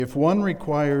If one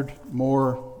required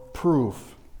more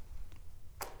proof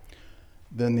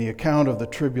than the account of the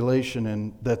tribulation,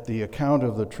 and that the account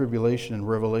of the tribulation in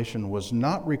Revelation was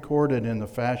not recorded in the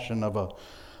fashion of a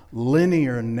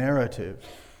linear narrative,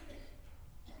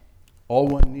 all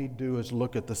one need do is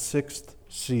look at the sixth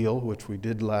seal, which we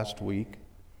did last week,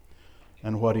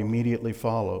 and what immediately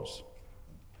follows.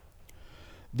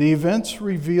 The events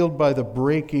revealed by the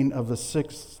breaking of the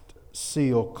sixth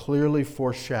seal clearly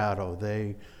foreshadow.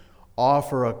 They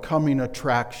offer a coming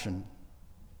attraction,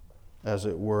 as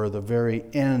it were, the very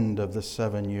end of the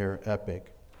 7-year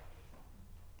epic.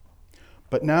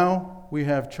 But now we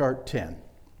have chart 10.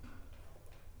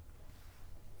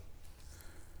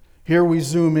 Here we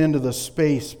zoom into the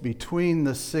space between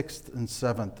the sixth and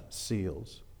seventh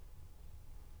seals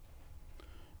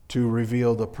to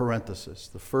reveal the parenthesis,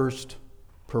 the first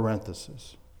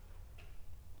parenthesis.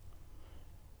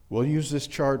 We'll use this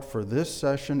chart for this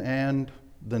session and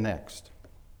the next.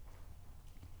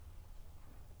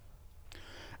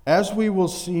 As we will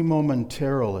see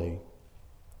momentarily,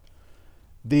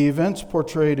 the events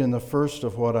portrayed in the first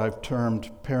of what I've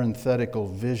termed parenthetical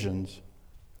visions,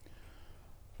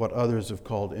 what others have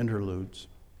called interludes,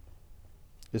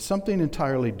 is something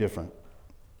entirely different.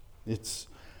 It's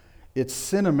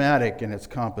cinematic in its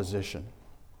composition.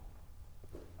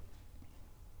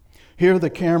 Here the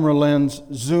camera lens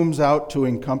zooms out to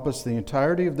encompass the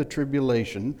entirety of the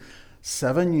tribulation,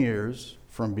 7 years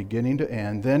from beginning to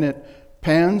end. Then it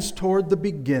pans toward the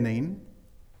beginning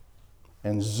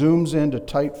and zooms into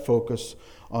tight focus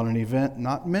on an event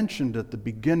not mentioned at the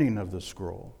beginning of the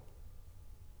scroll,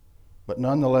 but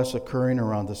nonetheless occurring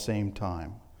around the same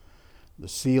time. The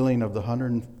sealing of the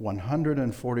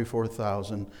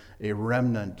 144,000, a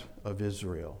remnant of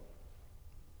Israel.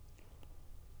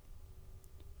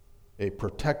 A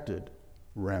protected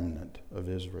remnant of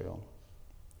Israel.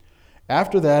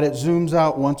 After that, it zooms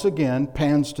out once again,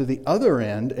 pans to the other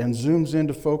end, and zooms in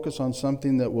to focus on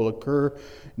something that will occur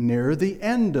near the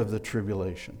end of the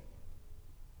tribulation.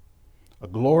 A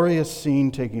glorious scene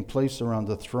taking place around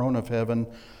the throne of heaven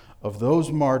of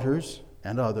those martyrs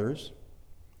and others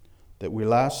that we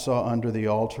last saw under the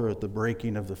altar at the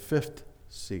breaking of the fifth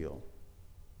seal.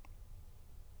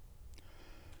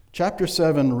 Chapter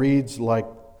 7 reads like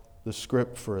the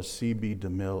script for a C.B.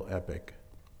 DeMille epic.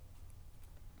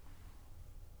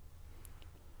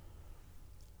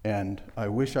 And I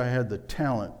wish I had the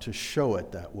talent to show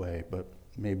it that way, but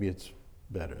maybe it's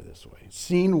better this way.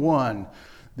 Scene 1,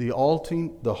 the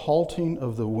halting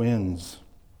of the winds.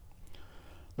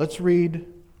 Let's read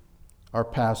our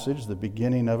passage, the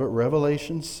beginning of it,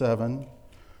 Revelation 7,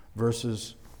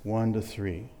 verses 1 to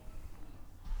 3.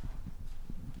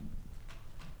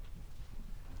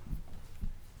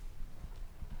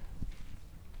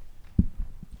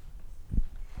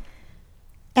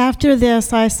 After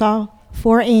this, I saw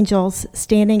 4 angels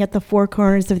standing at the 4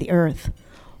 corners of the earth,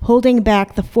 holding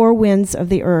back the 4 winds of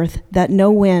the earth, that no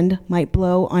wind might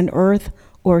blow on earth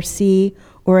or sea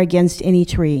or against any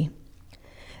tree.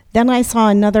 Then I saw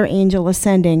another angel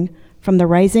ascending from the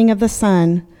rising of the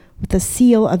sun with the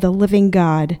seal of the living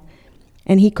God,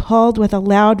 and he called with a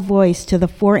loud voice to the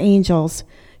 4 angels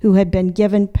who had been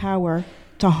given power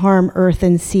to harm earth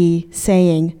and sea,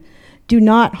 saying, "Do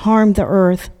not harm the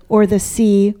earth or the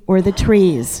sea or the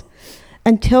trees,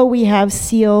 until we have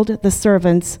sealed the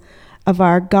servants of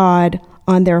our God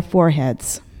on their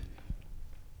foreheads."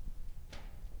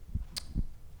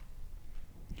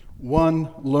 One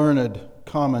learned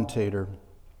commentator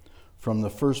from the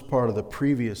first part of the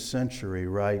previous century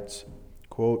writes,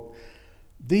 quote,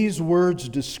 "These words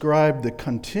describe the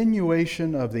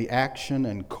continuation of the action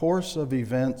and course of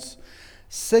events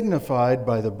signified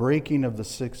by the breaking of the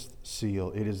sixth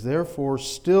seal. It is therefore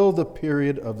still the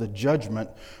period of the judgment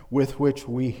with which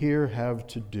we here have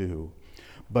to do.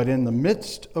 But in the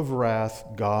midst of wrath,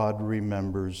 God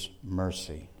remembers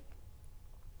mercy."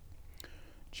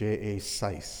 J.A.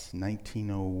 Seiss,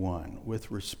 1901.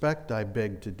 With respect, I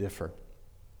beg to differ.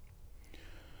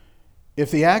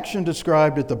 If the action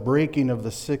described at the breaking of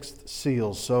the sixth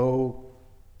seal, so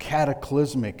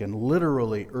cataclysmic and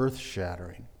literally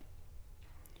earth-shattering,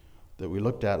 that we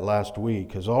looked at last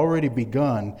week, has already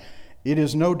begun, it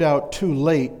is no doubt too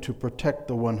late to protect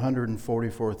the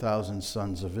 144,000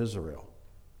 sons of Israel.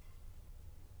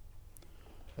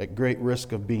 At great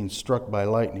risk of being struck by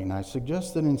lightning, I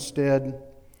suggest that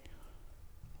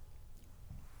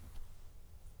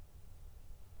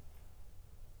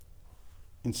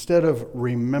instead of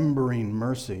remembering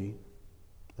mercy,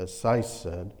 as Seiss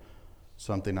said,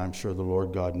 something I'm sure the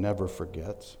Lord God never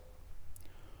forgets,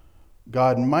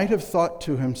 God might have thought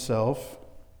to himself,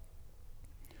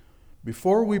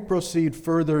 Before we proceed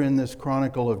further in this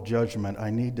chronicle of judgment, I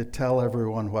need to tell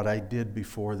everyone what I did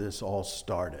before this all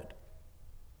started,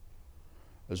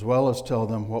 as well as tell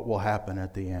them what will happen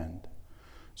at the end.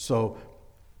 So,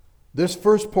 this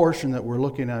first portion that we're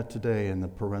looking at today in the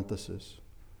parenthesis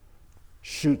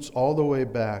shoots all the way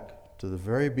back to the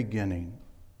very beginning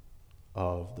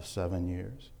of the 7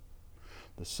 years.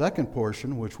 The second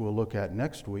portion, which we'll look at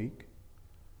next week,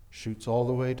 shoots all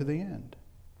the way to the end.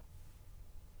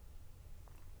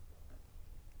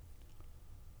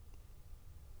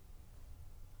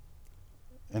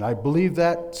 And I believe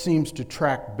that seems to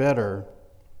track better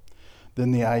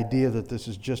than the idea that this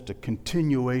is just a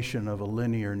continuation of a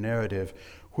linear narrative,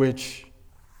 which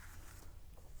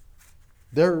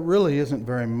there really isn't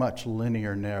very much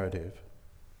linear narrative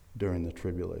during the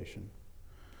tribulation.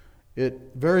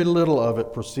 Very little of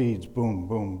it proceeds boom,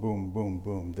 boom, boom, boom,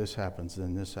 boom. This happens,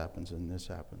 then this happens, and this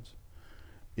happens.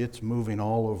 It's moving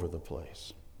all over the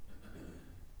place.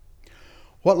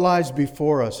 What lies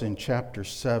before us in chapter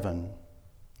 7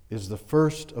 is the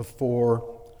first of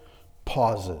 4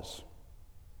 pauses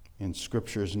in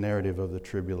Scripture's narrative of the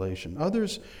tribulation.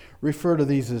 Others refer to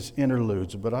these as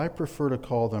interludes, but I prefer to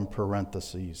call them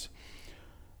parentheses,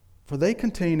 for they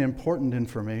contain important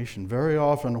information. Very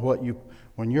often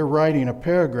when you're writing a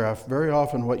paragraph, very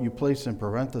often what you place in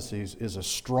parentheses is a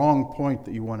strong point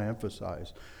that you want to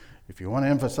emphasize. If you want to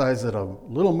emphasize it a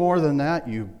little more than that,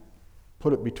 you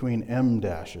put it between em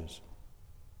dashes.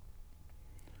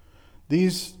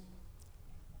 These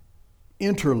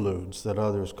interludes that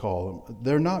others call them,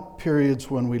 they're not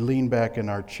periods when we lean back in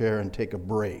our chair and take a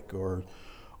break or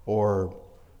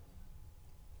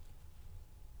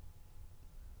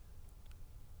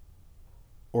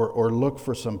look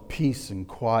for some peace and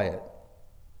quiet.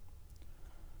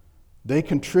 They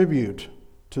contribute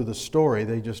to the story,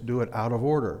 they just do it out of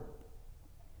order.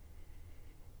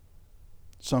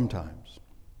 Sometimes.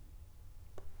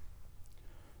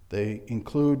 They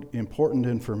include important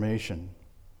information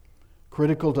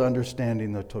critical to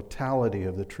understanding the totality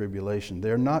of the tribulation.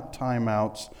 They're not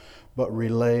timeouts, but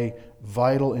relay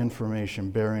vital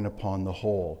information bearing upon the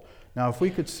whole. Now, if we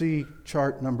could see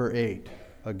chart number 8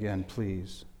 again,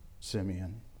 please,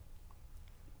 Simeon.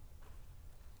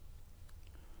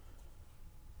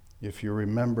 If you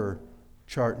remember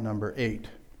chart number 8.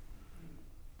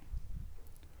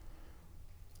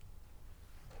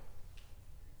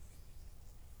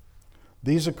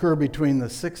 These occur between the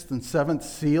 6th and 7th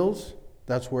seals.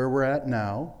 That's where we're at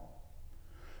now.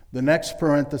 The next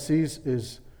parenthesis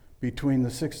is between the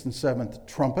 6th and 7th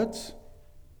trumpets.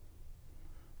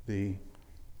 The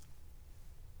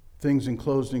things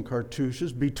enclosed in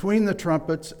cartouches. Between the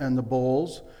trumpets and the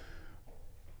bowls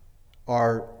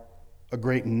are a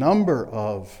great number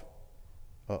of,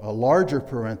 a larger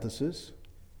parenthesis.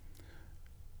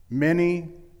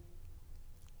 Many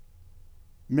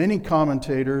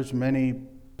commentators, many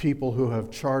people who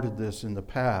have charted this in the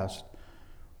past,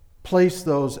 place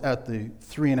those at the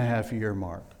 3.5-year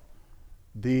mark.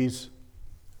 These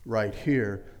right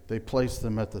here, they place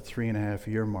them at the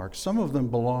 3.5-year mark. Some of them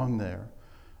belong there.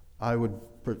 I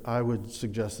would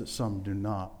suggest that some do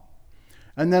not.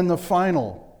 And then the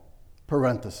final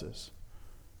parenthesis,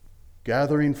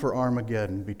 gathering for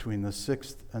Armageddon between the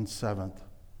 6th and 7th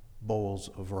bowls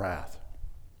of wrath.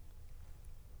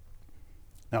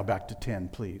 Now back to 10,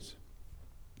 please.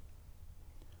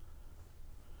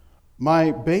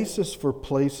 My basis for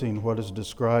placing what is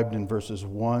described in verses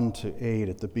 1 to 8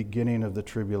 at the beginning of the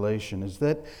tribulation is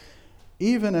that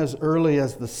even as early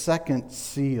as the 2nd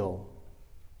seal,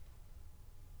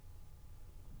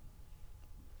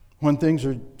 when things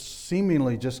are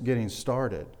seemingly just getting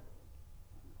started,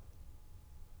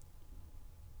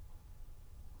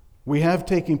 we have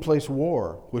taking place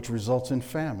war, which results in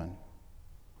famine.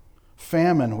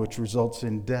 Famine, which results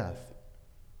in death.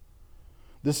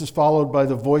 This is followed by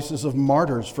the voices of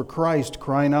martyrs for Christ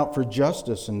crying out for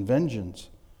justice and vengeance.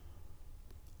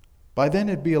 By then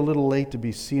it'd be a little late to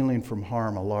be sealing from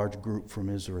harm a large group from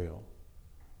Israel.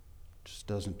 Just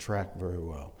doesn't track very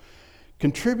well.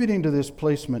 Contributing to this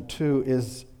placement too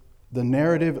is the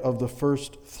narrative of the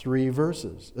first 3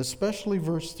 verses, especially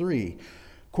verse 3.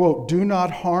 Quote, "Do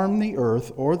not harm the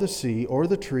earth or the sea or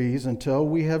the trees until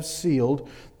we have sealed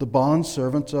the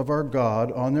bondservants of our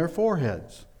God on their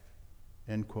foreheads."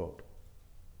 End quote.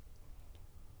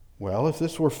 Well, if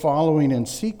this were following in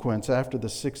sequence after the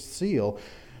 6th seal,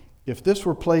 if this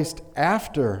were placed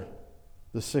after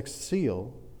the 6th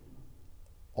seal,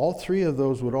 all 3 of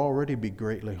those would already be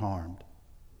greatly harmed.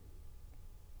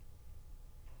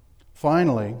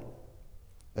 Finally,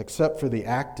 except for the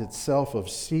act itself of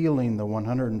sealing the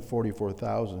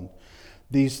 144,000,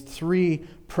 These three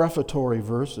prefatory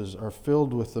verses are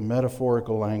filled with the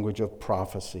metaphorical language of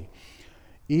prophecy.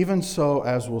 Even so,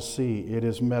 as we'll see, it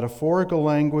is metaphorical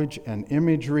language and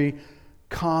imagery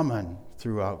common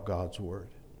throughout God's Word.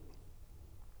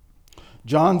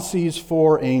 John sees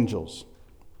 4 angels,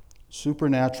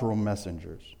 supernatural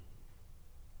messengers,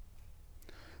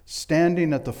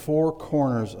 standing at the 4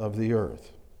 corners of the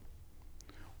earth.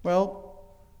 Well,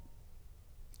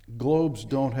 globes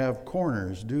don't have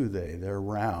corners, do they? They're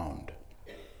round.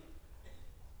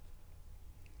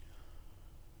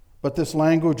 But this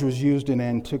language was used in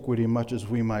antiquity much as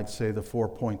we might say the 4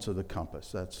 points of the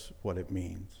compass. That's what it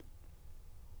means.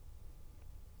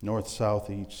 North, south,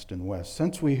 east, and west.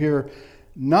 Since we hear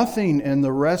nothing in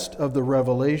the rest of the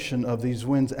revelation of these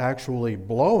winds actually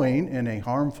blowing in a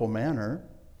harmful manner,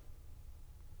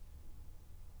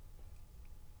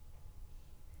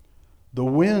 the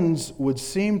winds would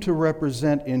seem to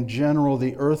represent in general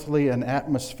the earthly and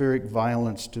atmospheric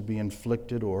violence to be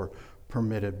inflicted or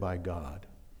permitted by God.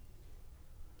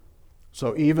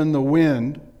 So even the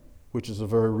wind, which is a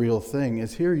very real thing,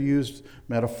 is here used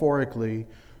metaphorically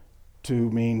to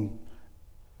mean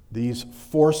these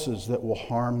forces that will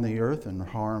harm the earth and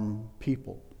harm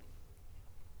people.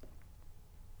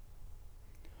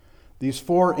 These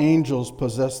 4 angels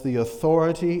possess the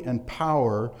authority and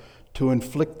power to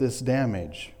inflict this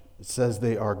damage. It says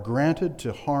they are granted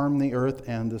to harm the earth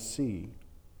and the sea,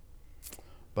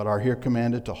 but are here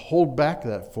commanded to hold back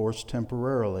that force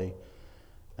temporarily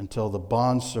until the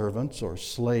bondservants or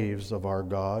slaves of our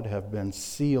God have been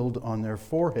sealed on their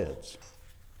foreheads.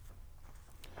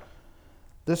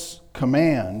 This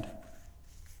command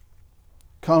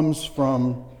comes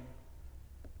from,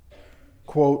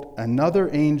 quote, another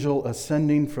angel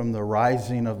ascending from the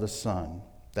rising of the sun,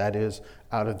 that is,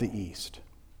 out of the east.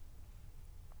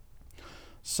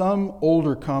 Some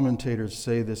older commentators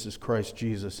say this is Christ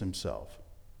Jesus himself.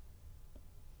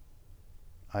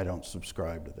 I don't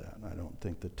subscribe to that. I don't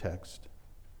think the text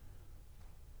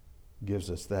gives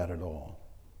us that at all.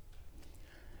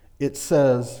 It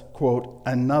says, quote,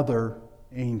 another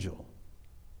angel.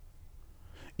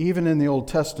 Even in the Old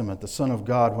Testament, the Son of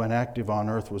God, when active on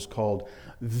earth, was called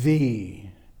the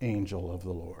angel of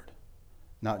the Lord,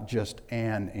 not just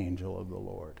an angel of the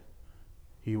Lord.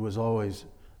 He was always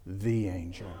the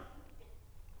angel.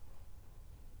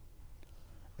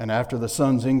 And after the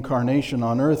Son's incarnation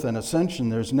on earth and ascension,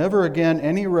 there's never again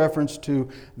any reference to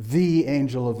the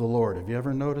angel of the Lord. Have you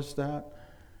ever noticed that?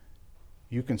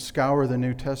 You can scour the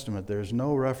New Testament. There's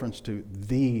no reference to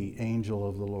the angel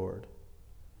of the Lord,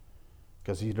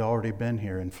 because he'd already been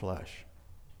here in flesh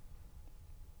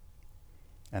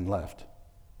and left.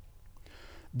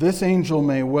 This angel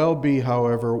may well be,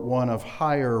 however, one of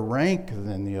higher rank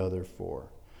than the other 4,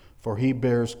 for he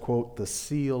bears, quote, the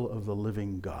seal of the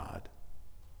living God.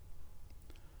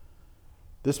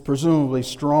 This presumably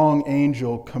strong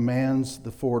angel commands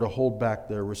the 4 to hold back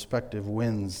their respective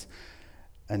winds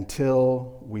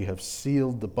until we have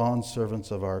sealed the bondservants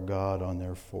of our God on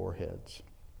their foreheads.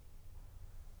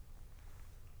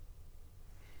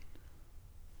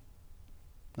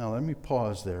 Now let me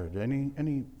pause there.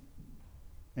 Any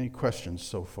questions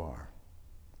so far?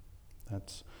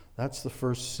 That's the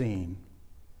first scene.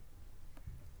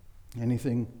 Any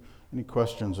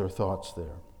questions or thoughts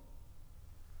there?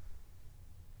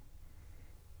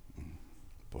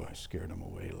 Boy, I scared him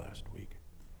away last week.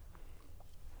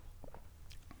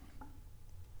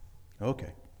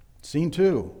 Okay. Scene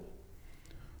 2.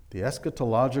 The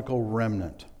eschatological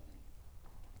remnant.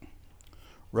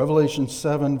 Revelation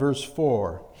 7, verse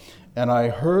 4. And I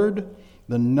heard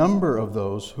the number of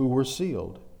those who were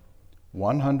sealed,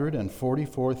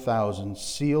 144,000,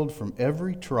 sealed from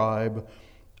every tribe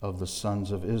of the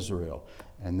sons of Israel.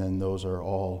 And then those are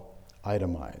all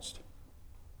itemized.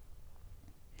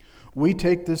 We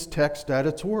take this text at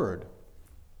its word.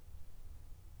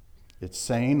 It's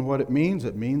saying what it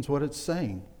means what it's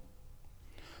saying.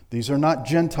 These are not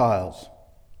Gentiles,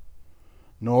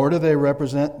 nor do they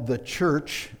represent the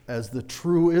church as the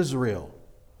true Israel.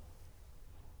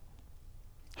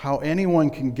 How anyone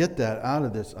can get that out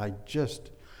of this,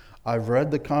 I've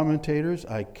read the commentators,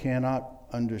 I cannot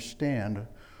understand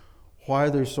why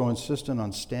they're so insistent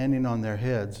on standing on their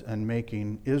heads and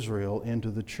making Israel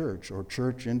into the church, or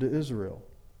church into Israel.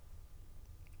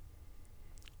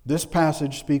 This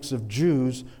passage speaks of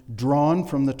Jews drawn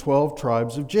from the 12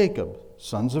 tribes of Jacob,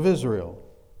 sons of Israel.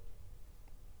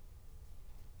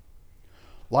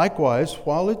 Likewise,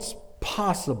 while it's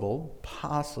possible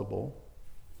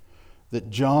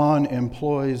that John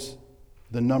employs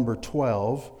the number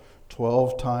 12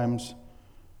 times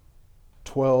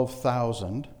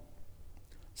 12,000,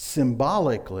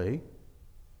 symbolically,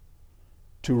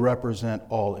 to represent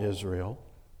all Israel.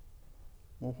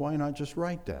 Well, why not just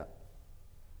write that?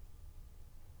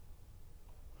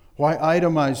 Why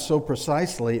itemize so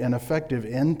precisely an effective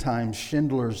end-time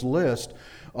Schindler's List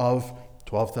of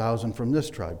 12,000 from this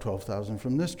tribe, 12,000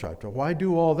 from this tribe? Why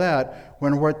do all that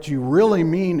when what you really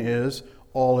mean is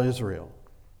all Israel?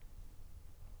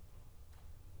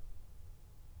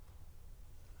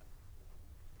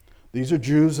 These are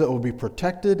Jews that will be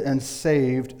protected and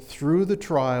saved through the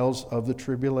trials of the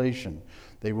tribulation.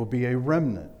 They will be a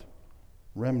remnant.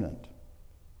 Remnant.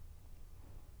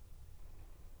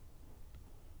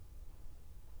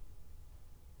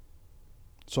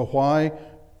 So why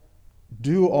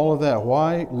do all of that?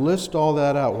 Why list all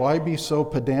that out? Why be so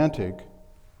pedantic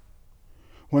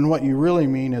when what you really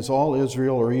mean is all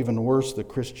Israel, or even worse, the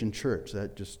Christian church?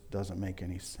 That just doesn't make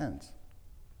any sense.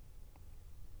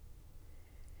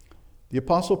 The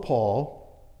Apostle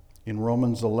Paul, in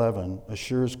Romans 11,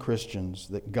 assures Christians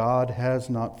that God has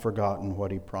not forgotten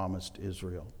what he promised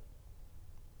Israel.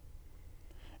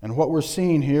 And what we're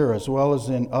seeing here, as well as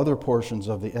in other portions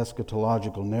of the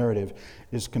eschatological narrative,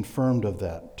 is confirmed of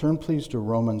that. Turn please to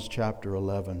Romans chapter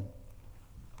 11.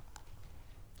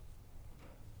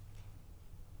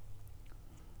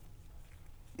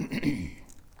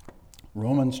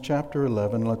 Romans chapter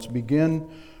 11, let's begin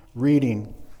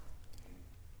reading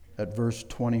at verse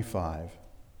 25.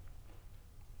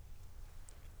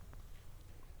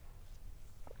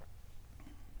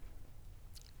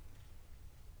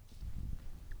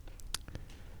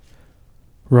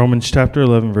 Romans chapter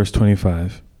 11, verse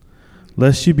 25.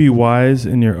 Lest you be wise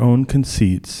in your own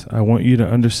conceits, I want you to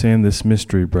understand this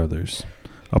mystery, brothers.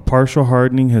 A partial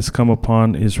hardening has come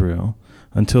upon Israel,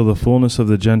 until the fullness of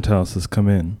the Gentiles has come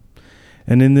in.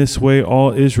 And in this way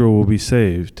all Israel will be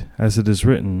saved. As it is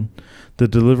written, the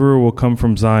deliverer will come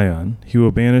from Zion. He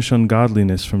will banish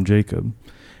ungodliness from Jacob.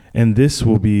 And this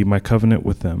will be my covenant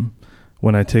with them,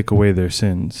 when I take away their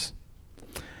sins.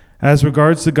 As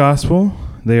regards the gospel,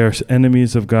 they are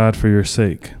enemies of God for your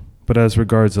sake. But as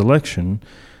regards election,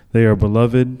 they are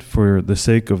beloved for the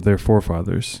sake of their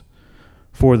forefathers.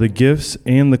 For the gifts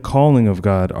and the calling of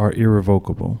God are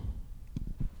irrevocable.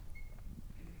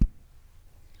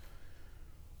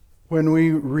 When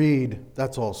we read,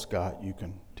 that's all, Scott, you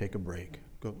can take a break.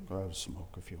 Go have a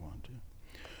smoke if you want to.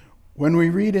 When we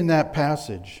read in that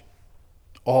passage,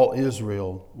 all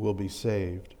Israel will be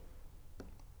saved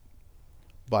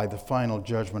by the final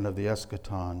judgment of the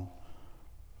eschaton,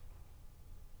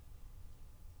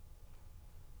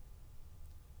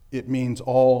 it means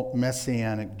all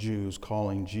Messianic Jews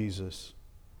calling Jesus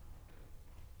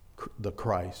the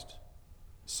Christ,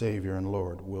 Savior and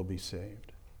Lord, will be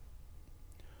saved.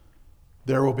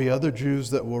 There will be other Jews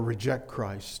that will reject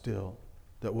Christ still,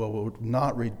 that will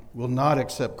not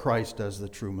accept Christ as the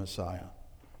true Messiah.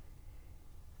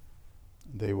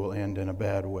 They will end in a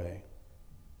bad way.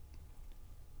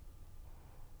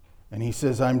 And he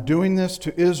says, I'm doing this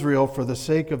to Israel for the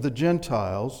sake of the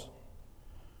Gentiles,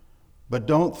 but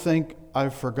don't think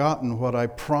I've forgotten what I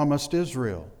promised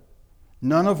Israel.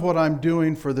 None of what I'm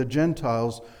doing for the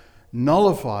Gentiles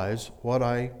nullifies what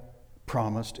I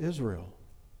promised Israel.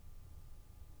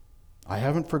 I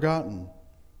haven't forgotten.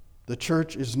 The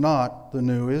church is not the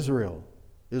new Israel.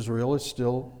 Israel is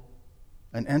still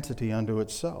an entity unto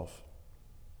itself.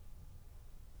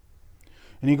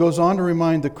 And he goes on to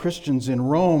remind the Christians in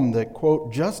Rome that,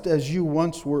 quote, just as you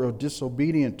once were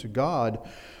disobedient to God,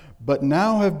 but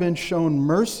now have been shown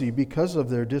mercy because of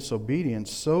their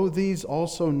disobedience, so these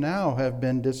also now have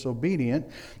been disobedient,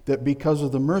 that because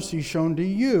of the mercy shown to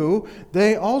you,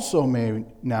 they also may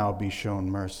now be shown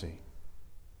mercy.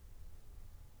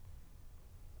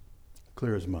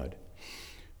 Clear as mud.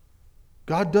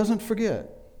 God doesn't forget.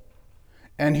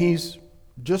 And he's,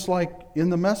 just like in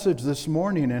the message this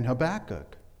morning in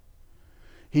Habakkuk,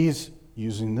 he's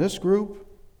using this group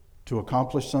to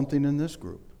accomplish something in this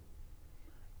group.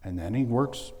 And then he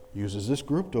uses this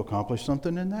group to accomplish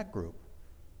something in that group.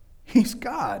 He's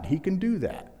God. He can do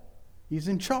that. He's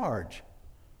in charge.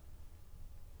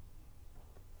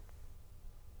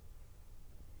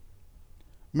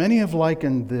 Many have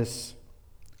likened this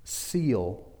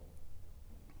seal,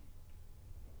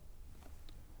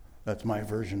 that's my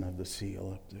version of the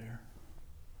seal up there,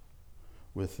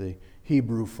 with the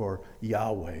Hebrew for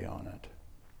Yahweh on it.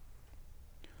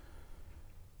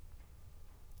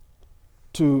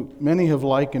 Many have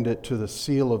likened it to the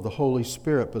seal of the Holy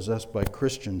Spirit possessed by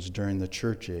Christians during the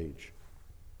church age.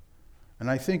 And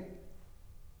I think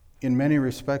in many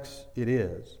respects it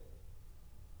is.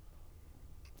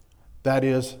 That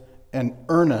is an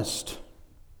earnest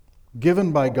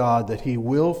given by God that he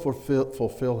will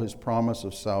fulfill his promise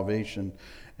of salvation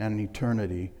and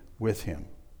eternity with him.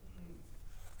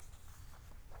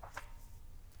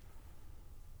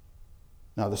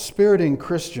 Now, the Spirit in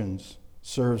Christians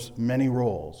serves many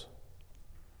roles.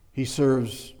 He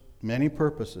serves many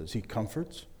purposes. He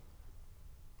comforts.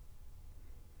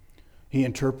 He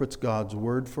interprets God's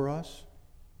word for us.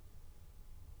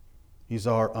 He's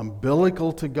our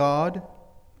umbilical to God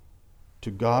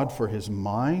for his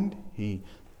mind. He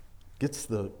gets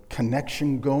the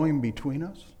connection going between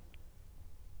us.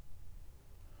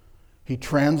 He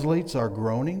translates our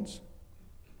groanings.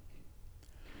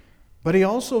 But he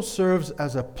also serves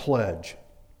as a pledge,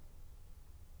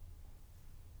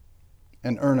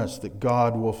 an earnest that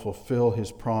God will fulfill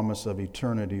his promise of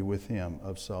eternity with him,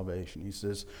 of salvation. He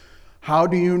says, how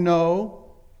do you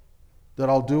know that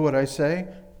I'll do what I say?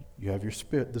 You have your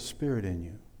spirit, the Spirit in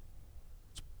you.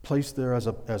 It's placed there as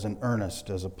an earnest,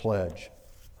 as a pledge.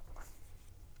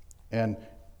 And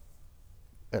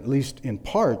at least in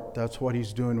part, that's what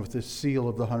he's doing with this seal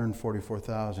of the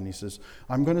 144,000. He says,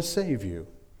 I'm going to save you.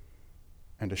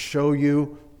 And to show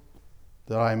you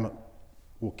that I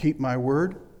will keep my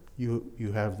word,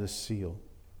 you have this seal.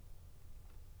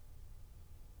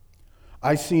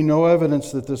 I see no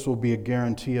evidence that this will be a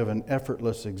guarantee of an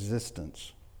effortless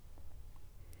existence.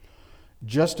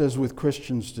 Just as with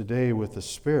Christians today with the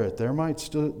Spirit,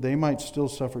 they might still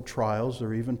suffer trials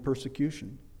or even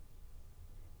persecution.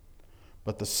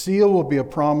 But the seal will be a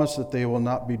promise that they will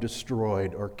not be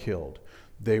destroyed or killed.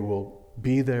 They will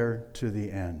be there to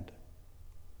the end.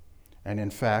 And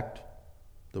in fact,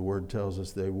 the word tells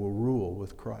us they will rule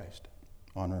with Christ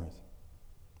on earth.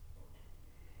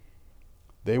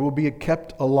 They will be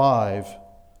kept alive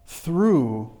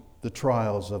through the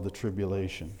trials of the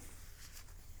tribulation.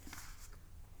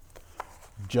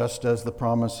 Just as the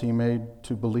promise he made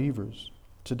to believers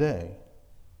today.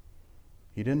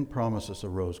 He didn't promise us a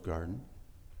rose garden.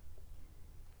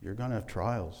 You're going to have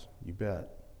trials, you bet.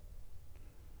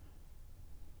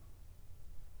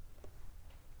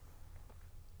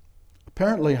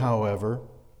 Apparently, however,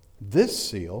 this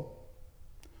seal,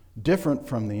 different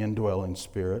from the indwelling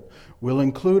Spirit, will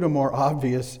include a more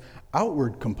obvious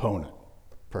outward component,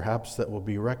 perhaps that will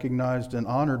be recognized and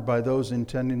honored by those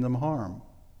intending them harm.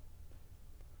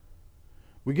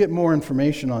 We get more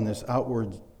information on this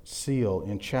outward seal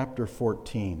in chapter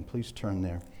 14. Please turn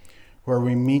there, where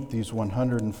we meet these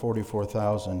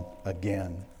 144,000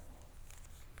 again.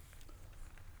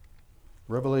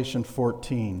 Revelation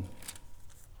 14.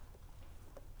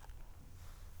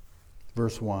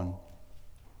 Verse 1.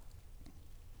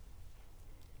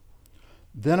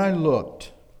 Then I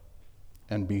looked,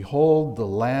 and behold, the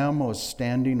Lamb was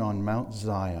standing on Mount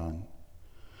Zion,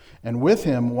 and with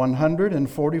him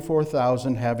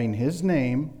 144,000 having his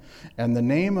name and the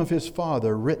name of his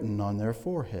Father written on their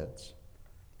foreheads.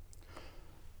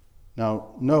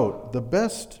 Now, note, the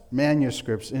best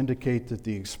manuscripts indicate that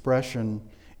the expression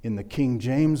in the King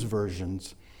James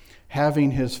versions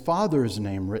having his Father's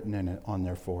name written in it on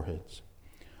their foreheads,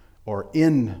 or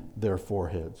in their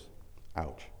foreheads.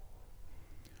 Ouch.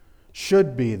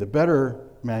 Should be, the better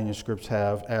manuscripts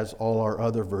have, as all our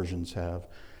other versions have,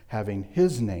 having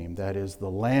his name, that is, the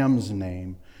Lamb's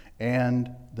name,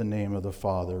 and the name of the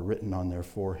Father written on their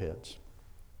foreheads.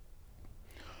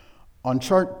 On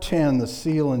chart 10, the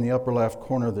seal in the upper left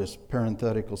corner of this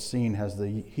parenthetical scene has the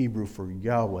Hebrew for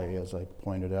Yahweh, as I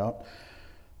pointed out.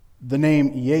 The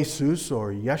name Jesus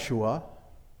or Yeshua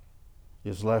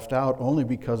is left out only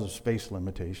because of space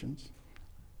limitations.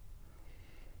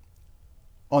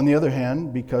 On the other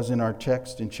hand, because in our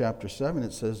text in chapter 7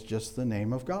 it says just the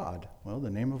name of God. Well,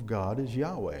 the name of God is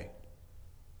Yahweh,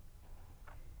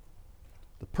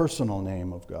 the personal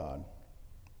name of God.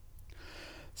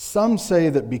 Some say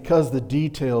that because the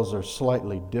details are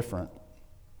slightly different,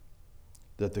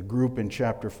 that the group in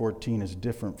chapter 14 is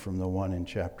different from the one in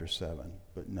chapter 7.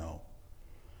 But no,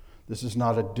 this is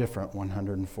not a different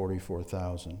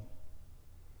 144,000.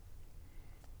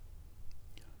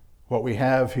 What we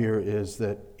have here is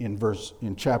that in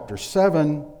chapter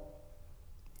 7,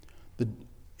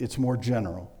 it's more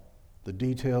general. The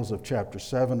details of chapter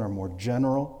 7 are more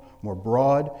general, more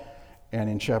broad, and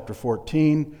in chapter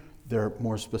 14, they're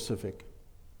more specific.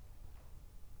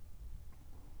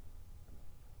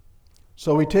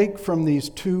 So we take from these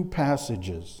two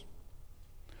passages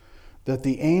that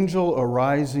the angel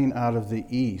arising out of the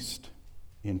east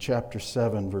in chapter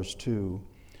 7, verse 2,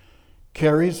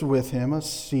 carries with him a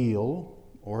seal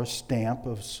or a stamp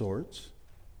of sorts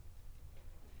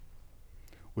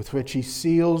with which he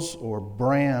seals or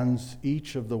brands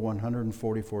each of the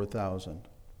 144,000.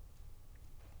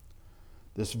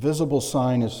 This visible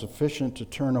sign is sufficient to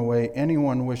turn away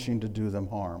anyone wishing to do them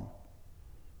harm.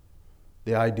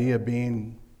 The idea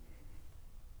being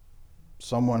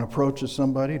someone approaches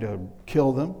somebody to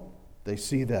kill them, they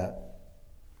see that.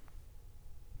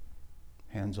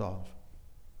 Hands off.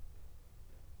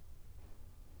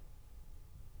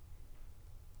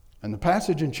 And the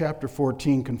passage in chapter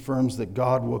 14 confirms that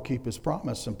God will keep his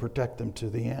promise and protect them to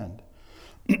the end.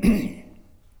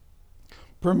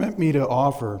 Permit me to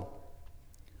offer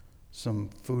some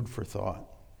food for thought.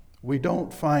 We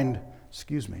don't find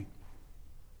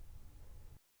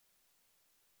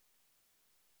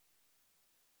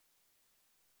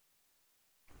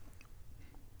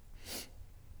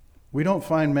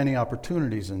many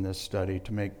opportunities in this study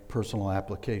to make personal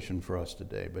application for us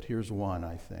today, but here's one,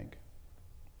 I think.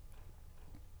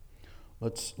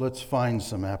 Let's find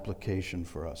some application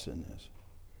for us in this.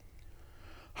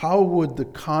 How would the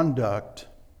conduct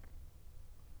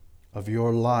of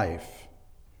your life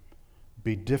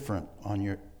be different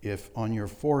if on your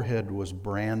forehead was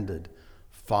branded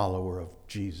follower of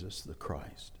Jesus the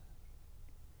Christ?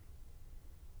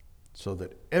 So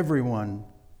that everyone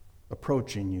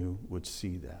approaching you would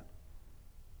see that.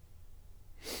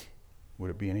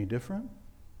 Would it be any different?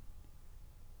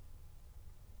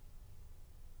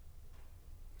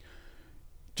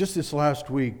 Just this last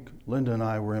week, Linda and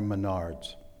I were in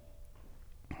Menards,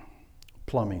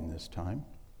 plumbing this time,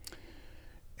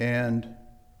 and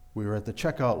we were at the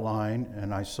checkout line,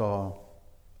 and I saw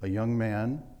a young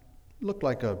man, looked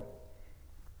like a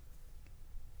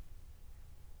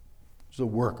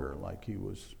worker, like he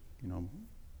was,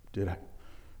 did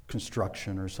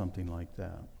construction or something like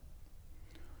that,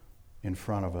 in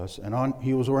front of us. And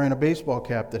he was wearing a baseball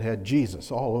cap that had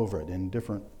Jesus all over it in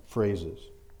different phrases.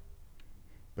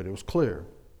 But it was clear,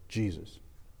 Jesus.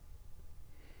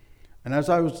 And as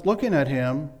I was looking at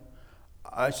him,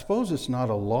 I suppose it's not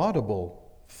a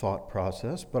laudable thought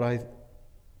process, but I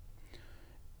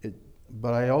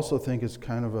also think it's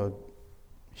kind of a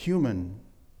human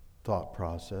thought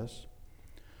process,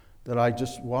 that I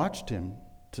just watched him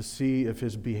to see if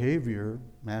his behavior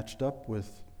matched up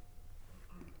with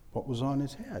what was on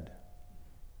his head.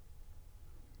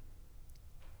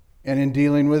 And in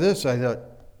dealing with this, I thought,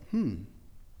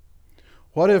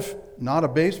 what if not a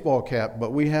baseball cap,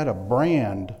 but we had a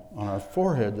brand on our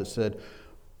forehead that said,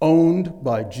 owned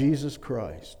by Jesus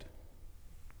Christ?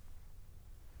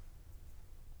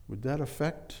 Would that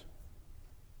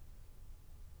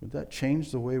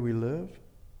change the way we live?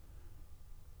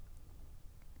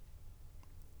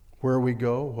 Where we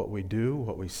go, what we do,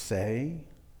 what we say,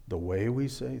 the way we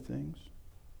say things?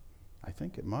 I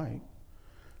think it might.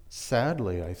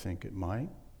 Sadly, I think it might.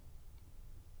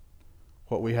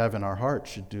 What we have in our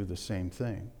hearts should do the same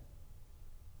thing.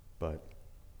 But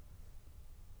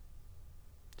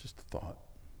just a thought.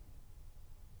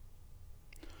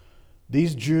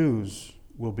 These Jews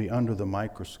will be under the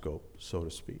microscope, so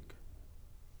to speak.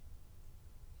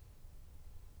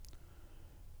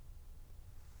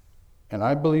 And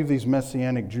I believe these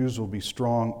Messianic Jews will be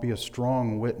a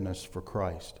strong witness for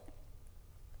Christ.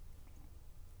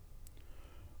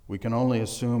 We can only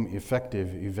assume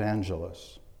effective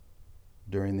evangelists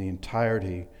during the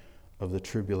entirety of the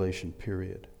tribulation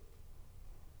period.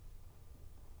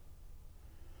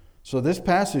 So this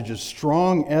passage is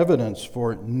strong evidence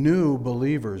for new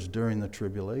believers during the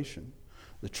tribulation.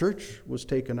 The church was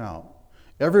taken out.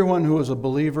 Everyone who was a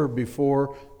believer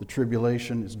before the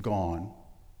tribulation is gone.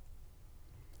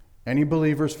 Any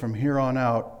believers from here on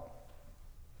out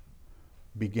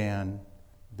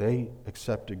they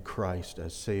accepted Christ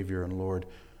as Savior and Lord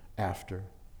after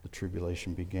the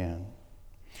tribulation began.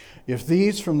 If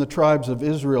these from the tribes of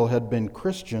Israel had been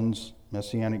Christians,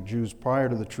 Messianic Jews, prior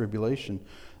to the tribulation,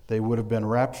 they would have been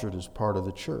raptured as part of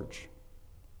the church.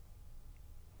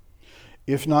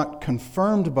 If not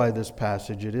confirmed by this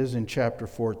passage, it is in chapter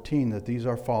 14 that these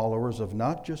are followers of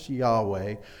not just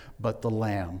Yahweh, but the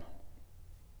Lamb.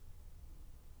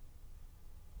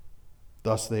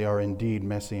 Thus they are indeed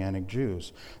Messianic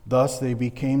Jews. Thus they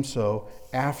became so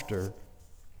after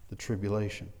the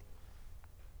tribulation.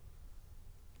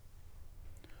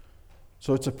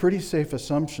 So it's a pretty safe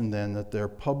assumption then that their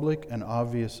public and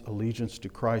obvious allegiance to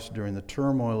Christ during the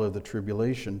turmoil of the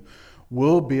tribulation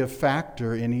will be a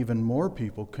factor in even more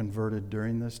people converted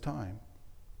during this time.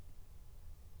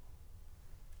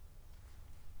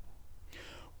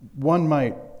 One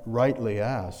might rightly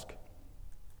ask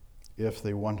if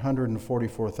the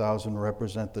 144,000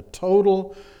 represent the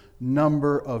total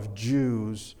number of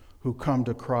Jews who come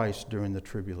to Christ during the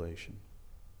tribulation.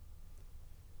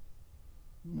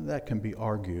 That can be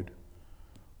argued,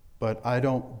 but I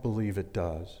don't believe it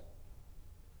does.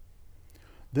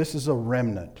 This is a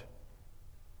remnant.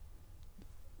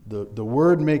 The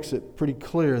word makes it pretty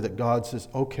clear that God says,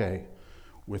 okay,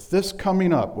 with this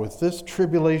coming up, with this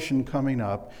tribulation coming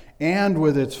up, and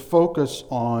with its focus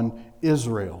on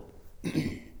Israel,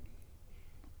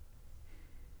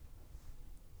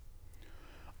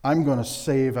 I'm going to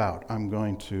save out. I'm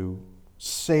going to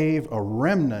save a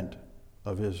remnant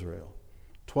of Israel,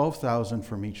 12,000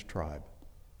 from each tribe.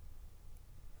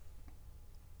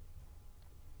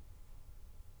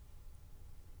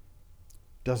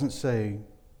 Doesn't say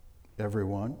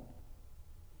everyone.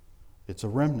 It's a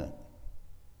remnant.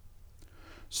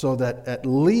 So that at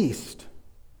least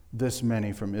this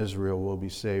many from Israel will be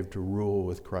saved to rule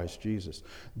with Christ Jesus.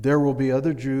 There will be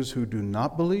other Jews who do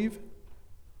not believe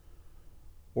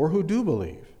or who do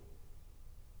believe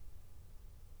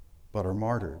but are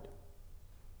martyred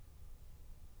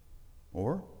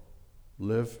or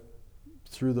live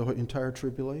through the entire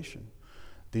tribulation.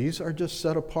 These are just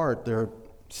set apart. They're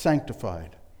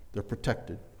sanctified. They're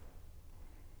protected.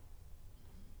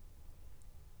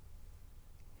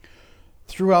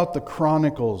 Throughout the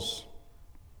chronicles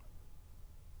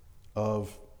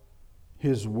of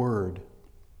his word,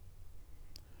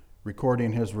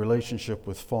 recording his relationship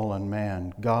with fallen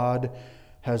man, God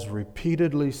has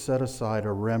repeatedly set aside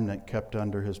a remnant kept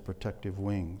under his protective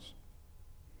wings.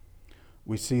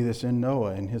 We see this in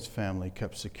Noah and his family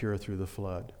kept secure through the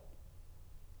flood.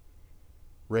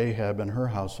 Rahab and her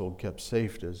household kept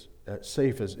safe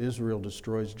as Israel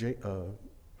destroys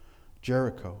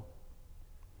Jericho.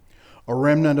 A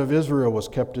remnant of Israel was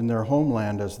kept in their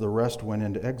homeland as the rest went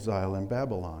into exile in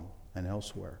Babylon and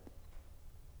elsewhere.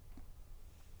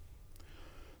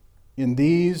 In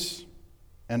these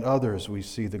and others, we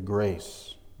see the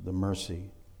grace, the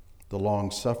mercy, the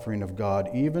long-suffering of God,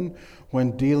 even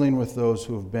when dealing with those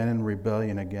who have been in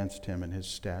rebellion against him and his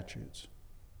statutes.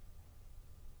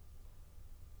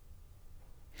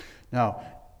 Now,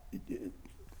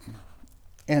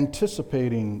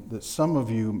 anticipating that some of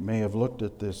you may have looked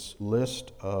at this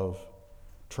list of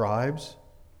tribes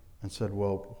and said,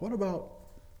 well, what about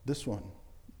this one?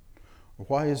 Or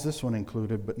why is this one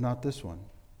included but not this one?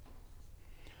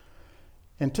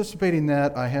 Anticipating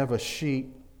that, I have a sheet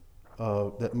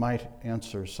that might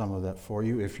answer some of that for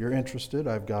you. If you're interested,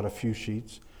 I've got a few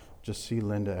sheets. Just see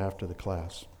Linda after the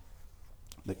class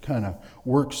that kind of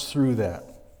works through that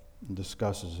and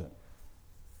discusses it.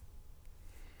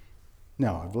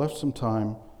 Now, I've left some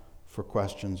time for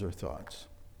questions or thoughts.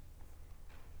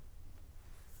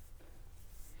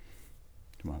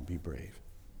 Come on, be brave.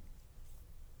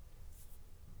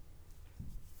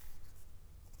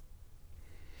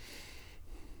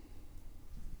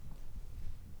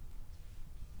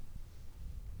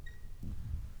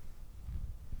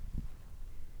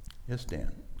 Yes,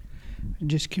 Dan. I'm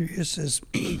just curious, as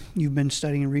you've been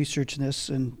studying and researching this,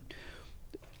 and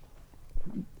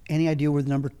any idea where the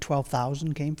number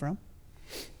 12,000 came from?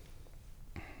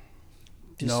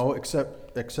 No,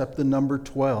 except the number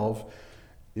 12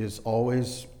 is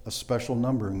always a special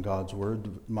number in God's Word,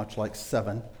 much like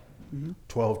 7.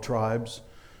 12 tribes,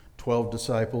 12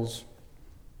 disciples.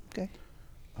 Okay.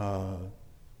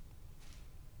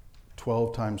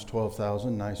 12 times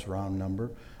 12,000, nice round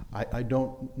number. I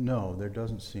don't know. There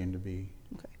doesn't seem to be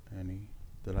any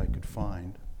that I could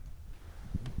find.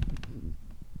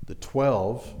 The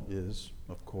 12 is,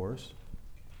 of course,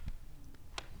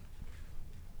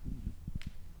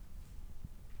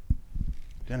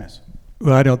 Dennis.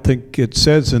 Well, I don't think it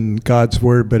says in God's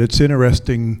Word, but it's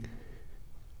interesting.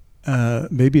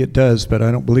 Maybe it does, but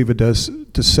I don't believe it does,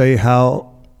 to say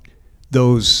how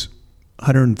those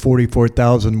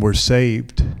 144,000 were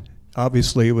saved.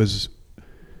 Obviously, it was,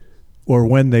 or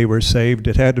when they were saved,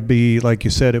 it had to be, like you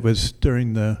said, it was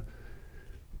during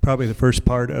probably the first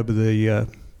part of the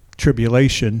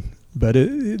tribulation, but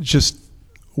it just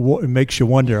it makes you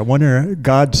wonder. I wonder,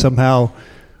 God somehow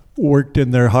worked in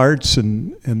their hearts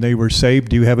and they were saved.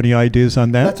 Do you have any ideas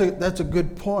on that? That's a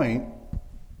good point.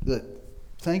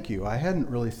 Thank you. I hadn't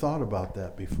really thought about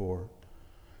that before.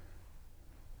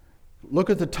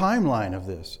 Look at the timeline of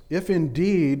this. If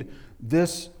indeed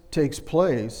this takes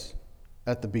place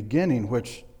at the beginning,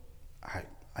 which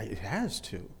it has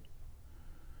to.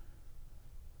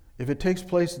 If it takes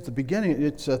place at the beginning,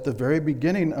 it's at the very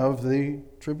beginning of the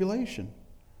tribulation.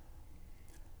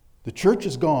 The church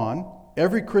is gone.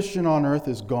 Every Christian on earth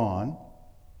is gone.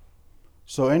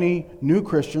 So any new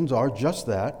Christians are just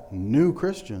that, new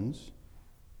Christians.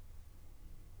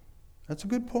 That's a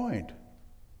good point.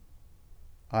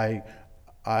 I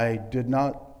did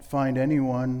not find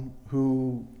anyone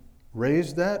who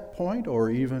raised that point or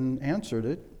even answered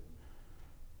it.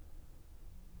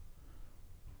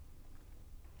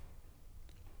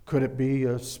 Could it be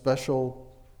a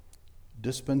special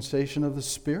dispensation of the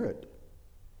Spirit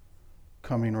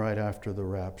coming right after the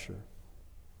rapture?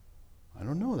 I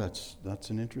don't know. That's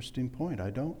an interesting point. I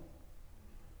don't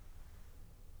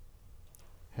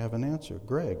have an answer.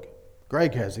 Greg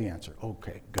has the answer.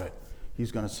 Okay, good.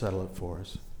 He's going to settle it for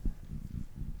us.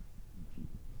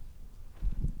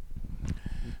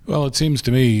 Well, it seems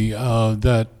to me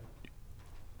that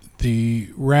the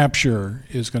rapture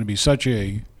is going to be such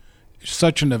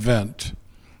an event,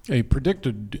 a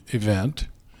predicted event,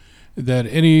 that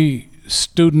any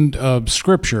student of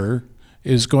Scripture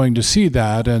is going to see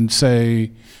that and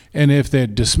say, and if they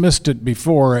had dismissed it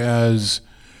before as,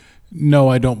 no,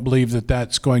 I don't believe that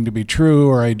that's going to be true,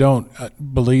 or I don't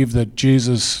believe that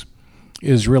Jesus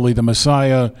is really the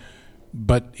Messiah,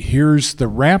 but here's the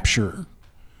rapture,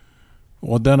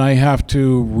 well, then I have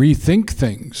to rethink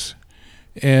things.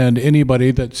 And anybody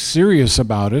that's serious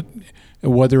about it,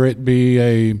 whether it be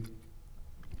a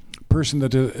person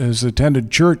that has attended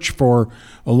church for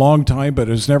a long time but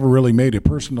has never really made a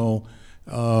personal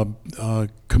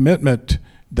commitment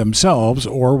themselves,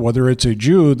 or whether it's a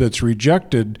Jew that's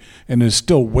rejected and is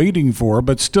still waiting for,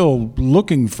 but still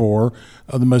looking for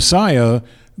the Messiah,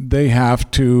 they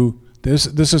have to, this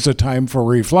is a time for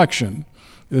reflection.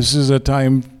 This is a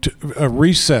time to a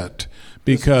reset,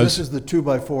 because this is the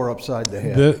 2x4 upside the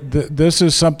head. This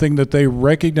is something that they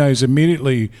recognize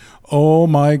immediately. Oh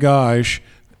my gosh,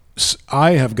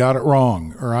 I have got it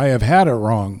wrong, or I have had it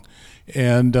wrong,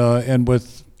 and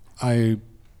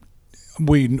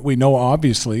we know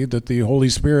obviously that the Holy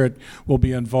Spirit will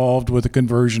be involved with the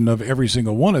conversion of every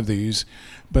single one of these,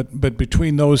 but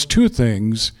between those two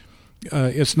things,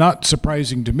 it's not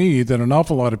surprising to me that an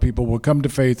awful lot of people will come to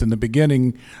faith in the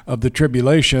beginning of the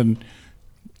tribulation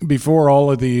before all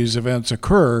of these events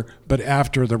occur, but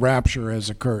after the rapture has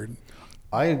occurred.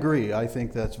 I agree. I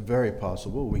think that's very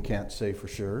possible. We can't say for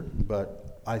sure,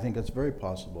 but I think it's very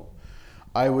possible.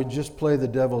 I would just play the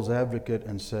devil's advocate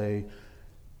and say,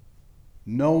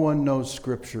 no one knows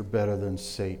Scripture better than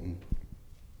Satan.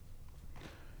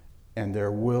 And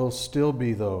there will still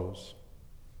be those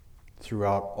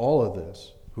throughout all of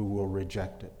this who will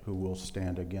reject it, who will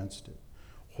stand against it.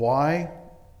 Why?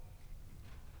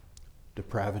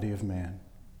 Depravity of man.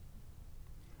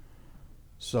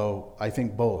 So I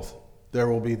think both. There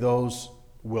will be those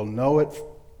who will know it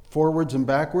forwards and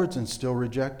backwards and still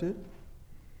reject it.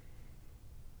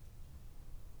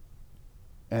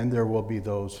 And there will be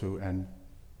those who, and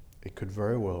it could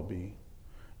very well be,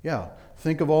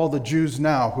 think of all the Jews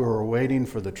now who are waiting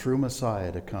for the true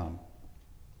Messiah to come.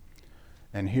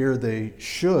 And here they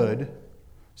should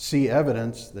see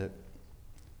evidence that,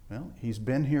 well, he's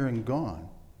been here and gone,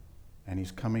 and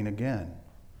he's coming again.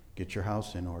 Get your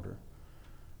house in order.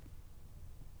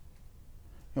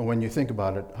 You know, when you think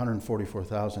about it,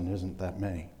 144,000 isn't that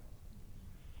many.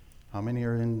 How many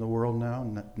are in the world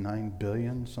now? 9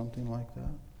 billion, something like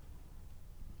that?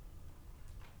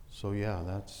 So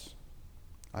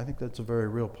I think that's a very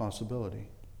real possibility.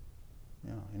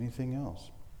 Yeah, anything else?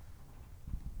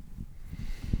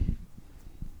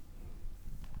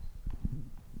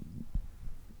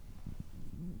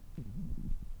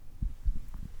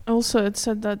 Also, it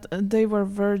said that they were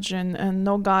virgin and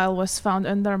no guile was found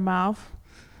in their mouth.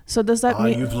 So does that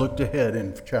mean... You've looked ahead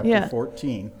in chapter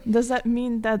 14. Does that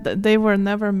mean that they were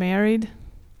never married?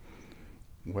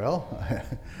 Well,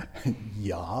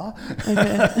 yeah.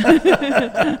 Okay.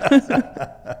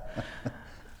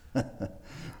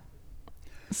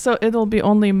 So it'll be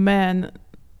only men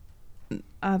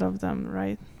out of them,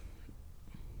 right?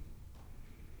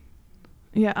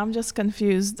 Yeah, I'm just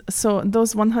confused. So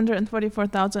those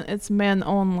 144,000, it's men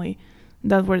only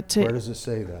that were taken. Where does it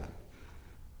say that?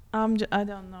 I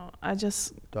don't know.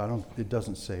 It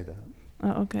doesn't say that.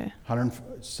 Oh, okay.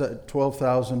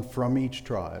 12,000 from each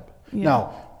tribe. Yeah.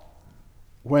 Now,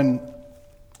 when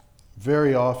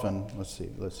very often, let's see.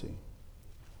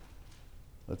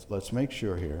 Let's make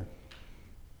sure here.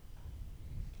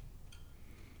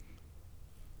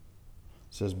 It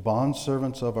says,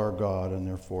 bondservants of our God and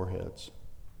their foreheads.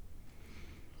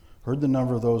 Heard the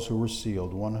number of those who were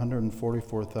sealed,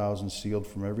 144,000 sealed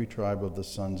from every tribe of the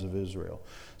sons of Israel.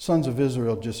 Sons of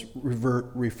Israel just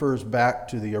refers back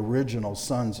to the original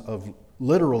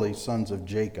literally sons of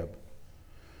Jacob.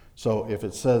 So if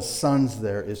it says sons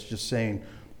there, it's just saying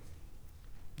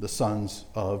the sons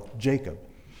of Jacob.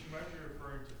 She might be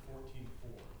referring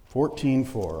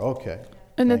to 14:4, okay.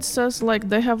 And it says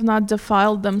they have not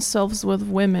defiled themselves with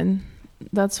women.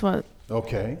 That's what...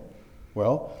 Okay,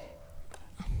 well...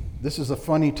 This is a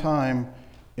funny time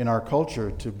in our culture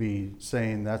to be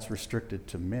saying that's restricted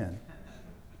to men.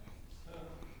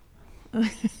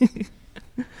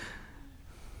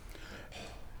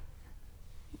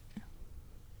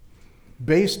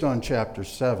 based on chapter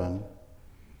 7,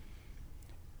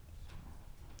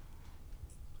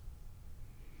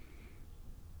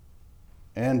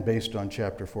 and based on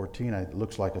chapter 14, it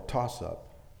looks like a toss-up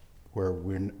where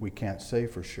we can't say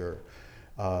for sure.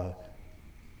 The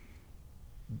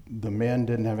men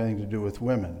didn't have anything to do with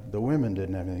women. The women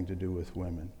didn't have anything to do with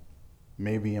women.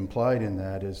 Maybe implied in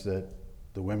that is that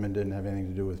the women didn't have anything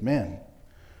to do with men.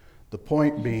 The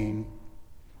point being,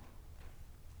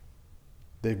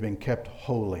 they've been kept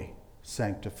holy,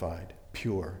 sanctified,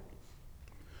 pure.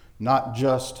 Not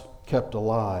just kept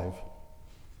alive,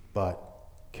 but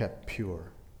kept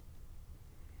pure.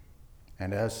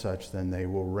 And as such, then they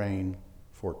will reign,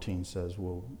 14 says,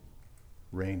 will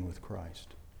reign with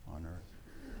Christ on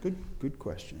earth. Good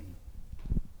question.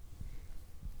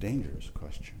 Dangerous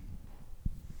question.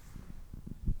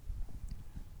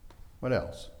 What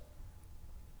else?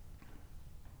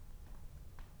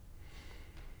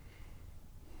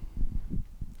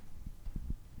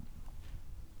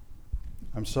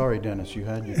 I'm sorry, Dennis, you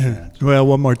had your chance. Well,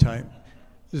 one more time.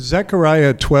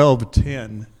 Zechariah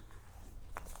 12:10.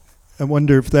 I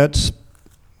wonder if that's,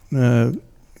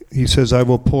 he says, I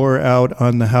will pour out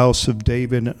on the house of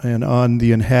David and on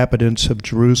the inhabitants of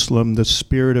Jerusalem the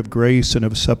spirit of grace and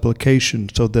of supplication,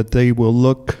 so that they will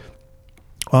look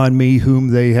on me whom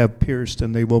they have pierced,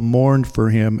 and they will mourn for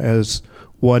him as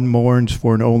one mourns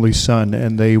for an only son,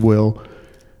 and they will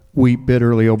weep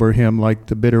bitterly over him like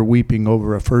the bitter weeping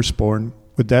over a firstborn.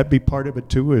 Would that be part of it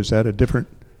too, or is that a different...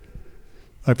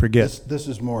 I forget. This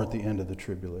is more at the end of the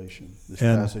tribulation. This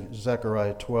passage,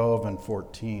 Zechariah 12 and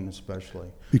 14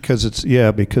 especially. Because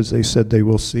they said they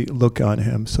will look on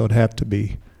him, so it'd have to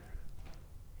be.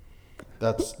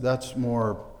 That's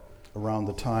more around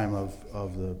the time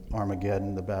of the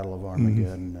Armageddon, the Battle of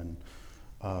Armageddon,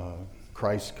 and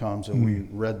Christ comes, and we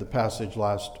read the passage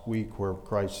last week where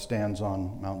Christ stands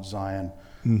on Mount Zion.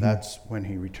 That's when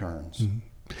he returns.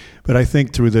 But I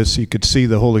think through this you could see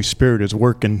the Holy Spirit is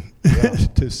working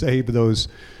to save those.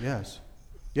 Yes.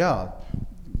 Yeah.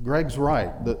 Greg's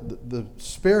right. The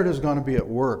Spirit is going to be at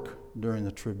work during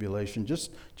the tribulation,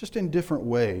 just in different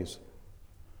ways.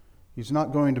 He's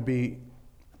not going to be...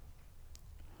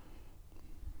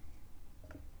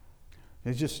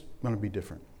 It's just going to be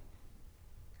different.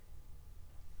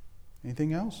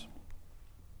 Anything else?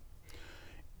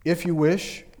 If you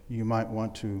wish, you might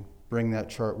want to bring that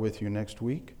chart with you next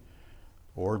week,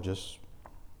 or just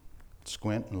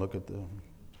squint and look at the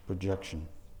projection.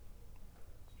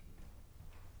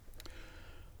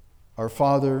 Our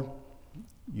Father,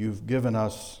 you've given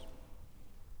us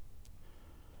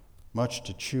much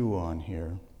to chew on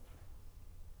here.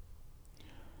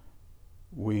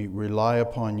 We rely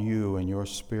upon you and your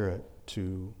Spirit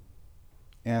to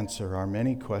answer our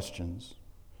many questions,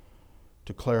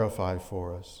 to clarify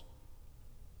for us.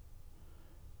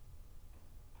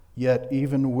 Yet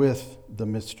even with the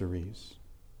mysteries,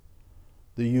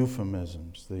 the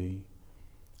euphemisms, the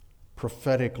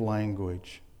prophetic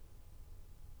language,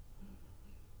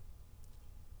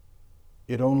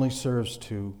 it only serves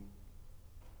to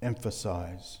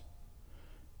emphasize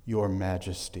your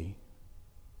majesty,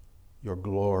 your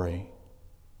glory,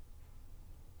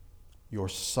 your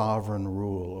sovereign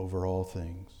rule over all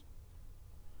things.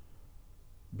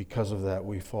 Because of that,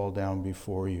 we fall down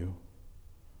before you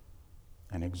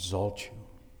and exalt you,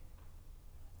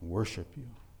 worship you.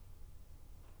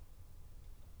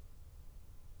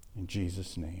 In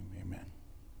Jesus' name, amen.